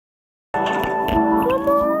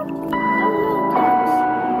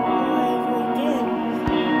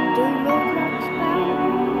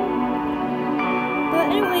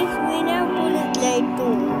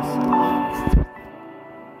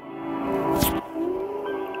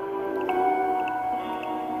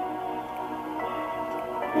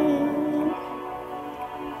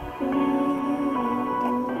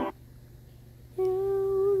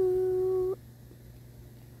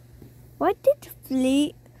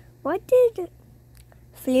What did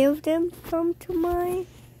three of them come to me?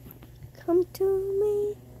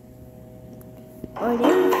 Are they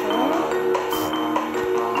friends?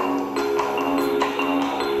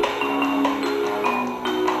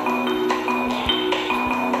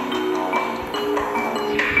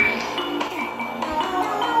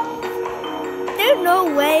 There's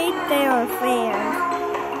no way they are fans.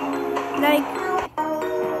 Like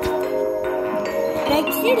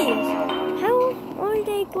cities. How are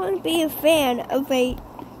they going to be a fan of a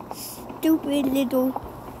stupid little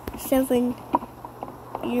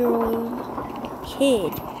 7-year-old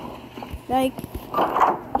kid? Like,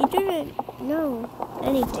 he didn't know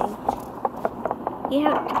anything. He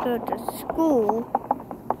had to go to school.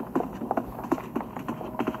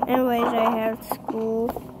 Anyways, I have school.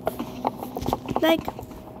 Like,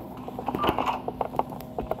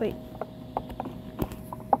 wait.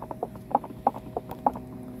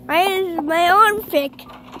 Why is my arm thick?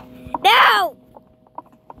 No!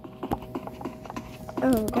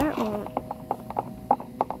 Oh, that one.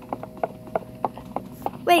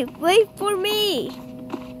 Wait for me!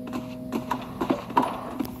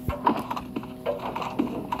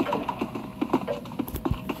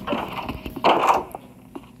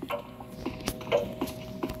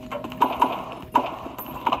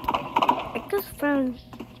 I just found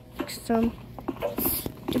some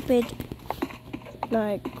stupid,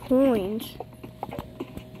 like, coins.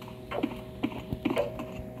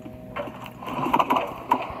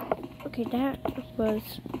 Okay, that was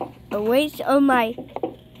a waste of my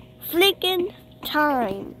flicking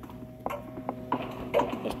time.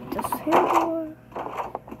 It's the silver.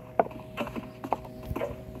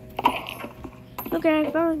 Okay,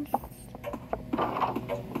 I found.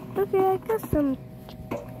 Okay, I got some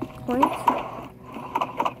coins.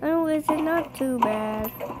 Oh, it's not too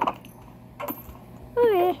bad.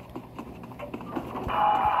 Okay.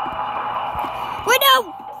 Wait,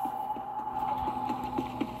 no!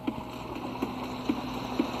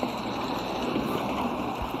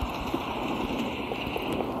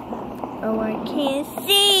 Oh, I can't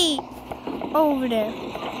see over there.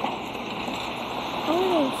 Oh,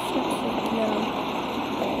 there's such a glow.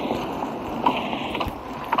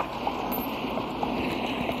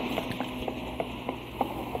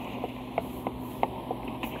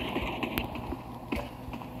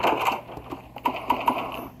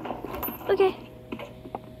 Okay.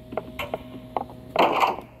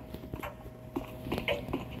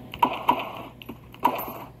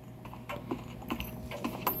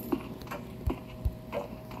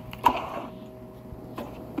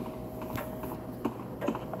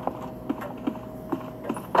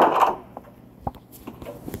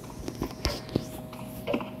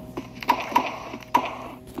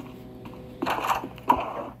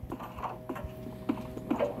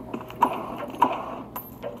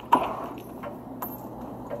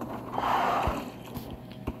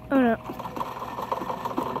 Oh no.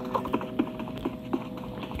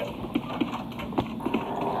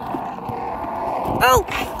 Oh!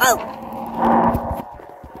 Oh!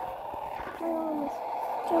 My arm is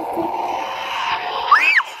jumping.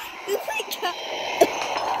 Oh my god!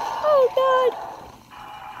 Oh god!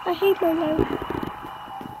 I hate my life.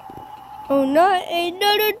 Oh, not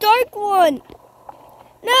another dark one!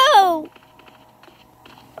 No!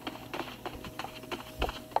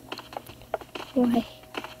 Why?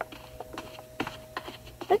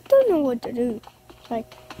 I don't know what to do.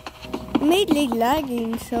 Like, mainly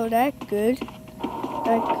lagging, so that's good.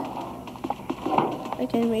 Like, I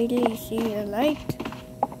can really see the light.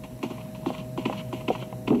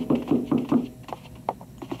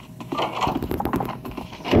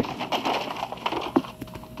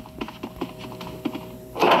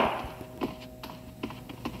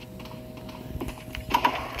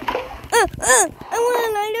 I want a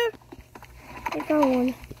lighter. I got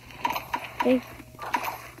one. Okay.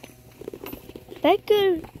 That's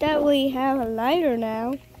good that we have a lighter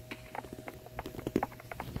now.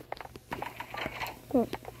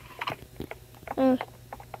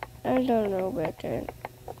 I don't know about that.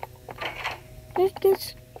 Let's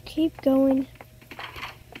just keep going.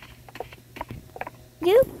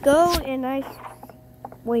 You go and I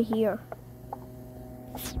wait here.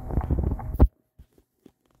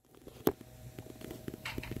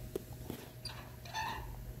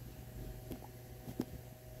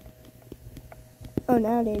 Oh,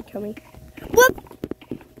 now they're coming. Whoop!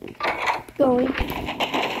 Going.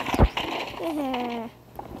 Yeah.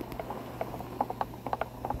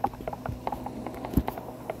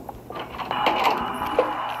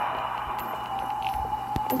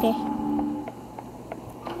 Okay.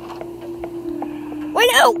 Wait,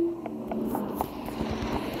 no!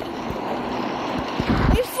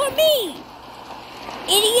 It's for me! me!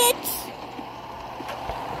 Idiots!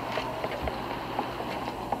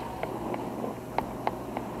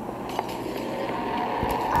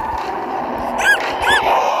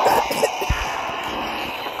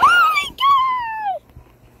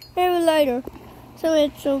 Later, so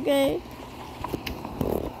it's okay.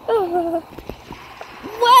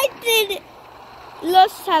 Why did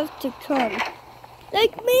Lost have to come?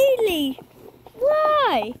 Like, mainly,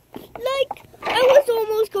 why? Like, I was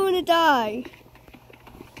almost going to die.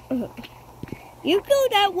 You go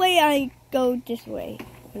that way, I go this way.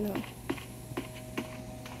 No.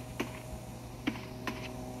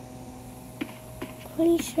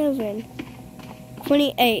 27.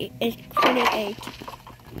 28. It's 28.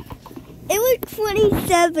 It was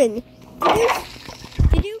 27.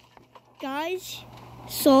 Did you guys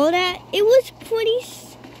saw that? It was 20.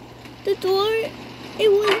 The door, it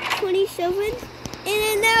was 27. And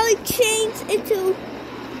then now it changed into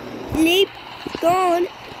leap gone.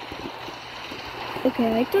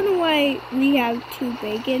 Okay, I don't know why we have 2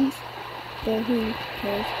 bacons, but who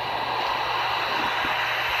cares?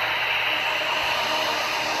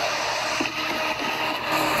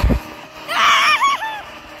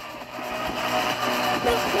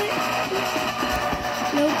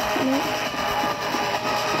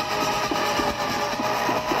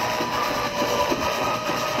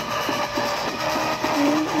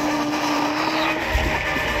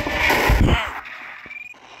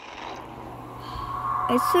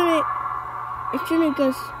 I shouldn't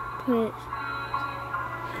just put it.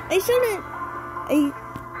 I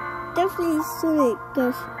definitely shouldn't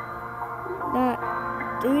just not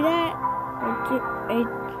do that. I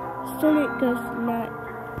shouldn't just not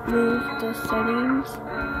move the settings.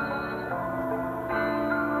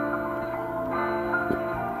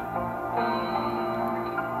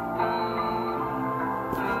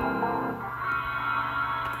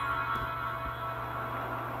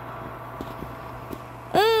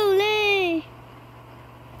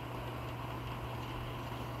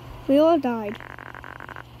 We all died.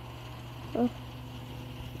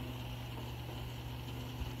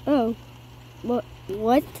 Oh.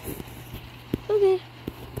 What? Okay.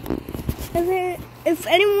 If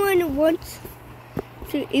anyone wants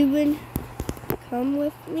to even come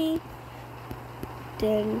with me,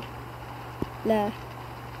 then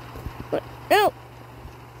What? No!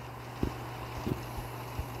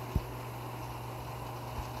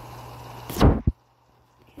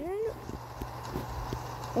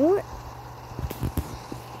 What?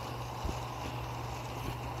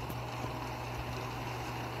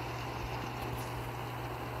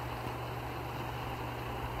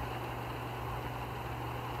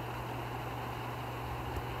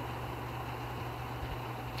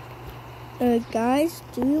 Guys,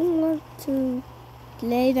 do you want to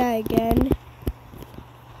play that again?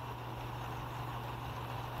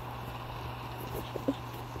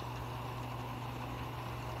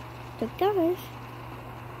 The guys.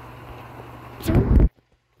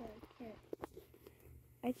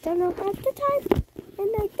 I don't know how to type, and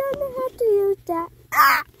I don't know how to use that.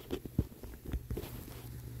 Ah!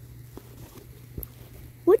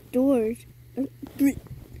 What doors?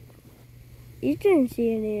 You didn't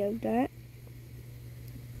see any of that.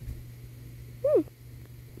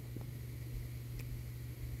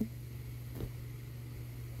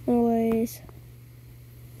 Anyways,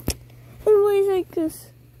 I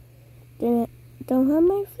just don't have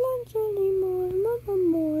my friends anymore.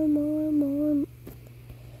 More.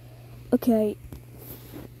 Okay.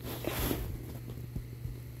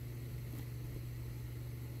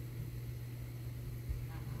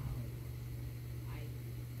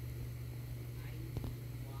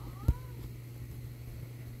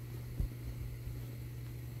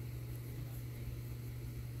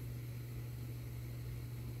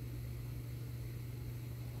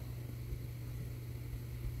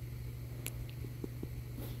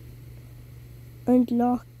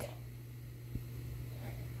 Unlock.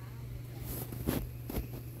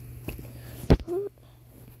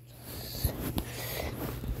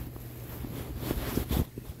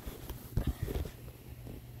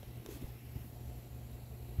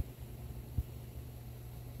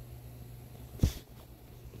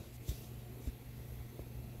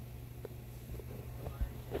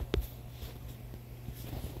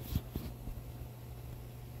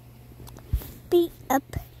 Beat up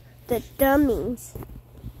the dummies.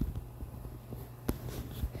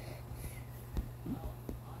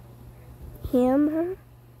 Hammer?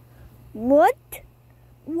 What?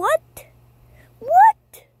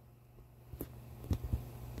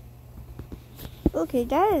 Okay,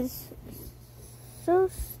 that is so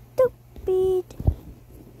stupid.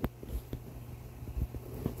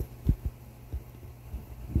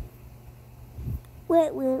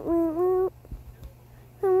 Wait,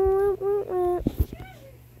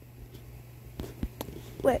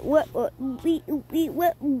 what? We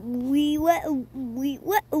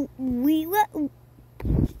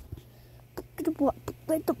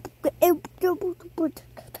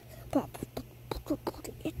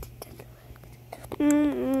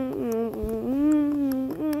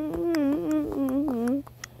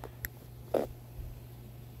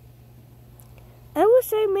I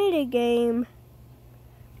wish I made a game,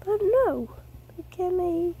 but no, I can't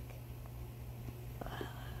make.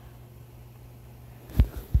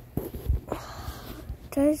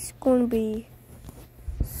 That's gonna be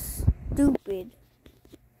stupid.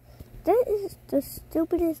 That is the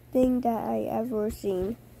stupidest thing that I ever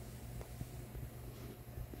seen.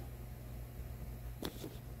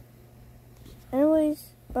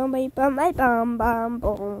 Anyways, bum bum bum bum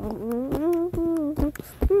bum.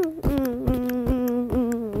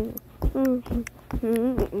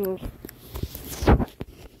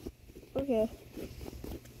 Okay.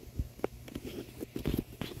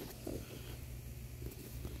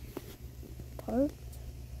 Park,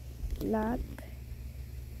 lock.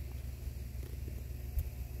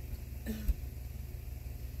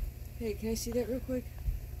 Hey, can I see that real quick?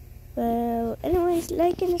 Well, anyways,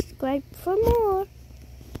 like and subscribe for more.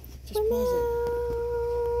 Just pause it.